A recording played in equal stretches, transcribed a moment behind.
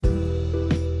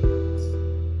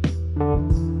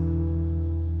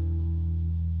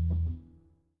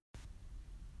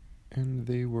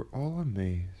were all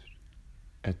amazed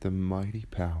at the mighty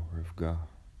power of God.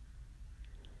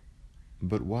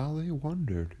 But while they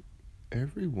wondered,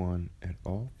 every one at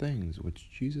all things which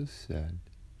Jesus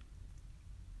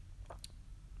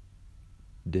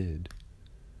did,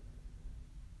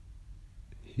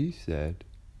 he said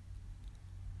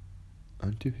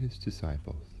unto his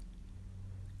disciples,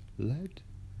 Let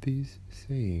these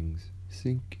sayings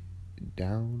sink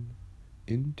down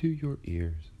into your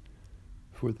ears,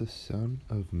 for the Son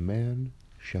of Man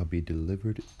shall be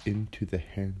delivered into the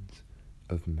hands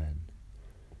of men.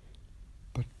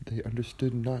 But they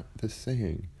understood not the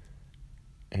saying,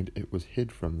 and it was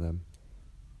hid from them,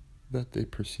 that they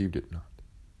perceived it not.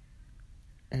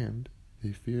 And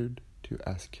they feared to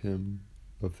ask him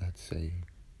of that saying.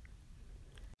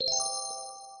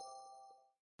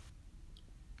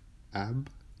 Abba,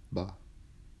 ba,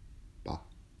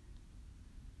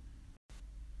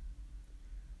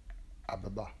 Abba,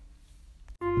 ba.